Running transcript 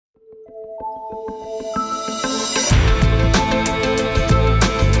Worldly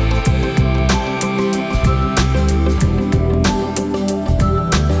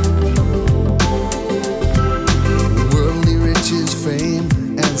riches, fame,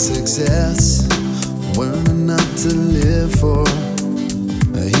 and success weren't enough to live for.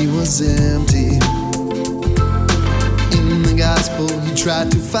 He was empty. In the gospel, he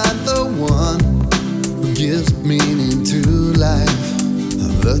tried to find the one who gives meaning to life,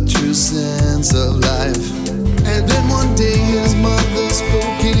 the true sense of life. And then one day his mother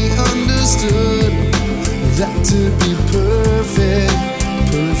spoke and he understood that to be perfect,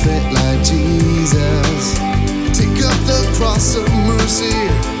 perfect like Jesus, take up the cross of mercy,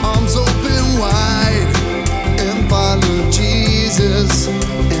 arms open wide, and follow Jesus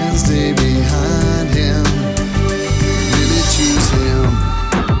and stay behind him. Really choose him.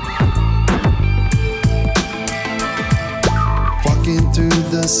 Walking through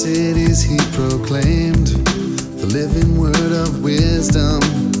the cities he proclaimed the living word of wisdom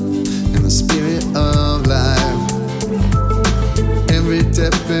and the spirit of life. Every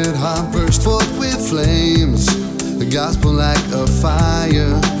tepid heart burst forth with flames. The gospel like a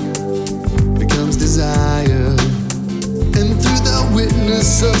fire becomes desire. And through the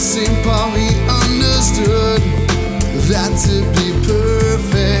witness of St. Paul he understood that to be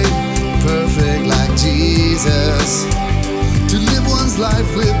perfect, perfect like Jesus, to live one's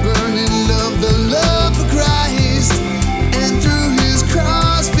life with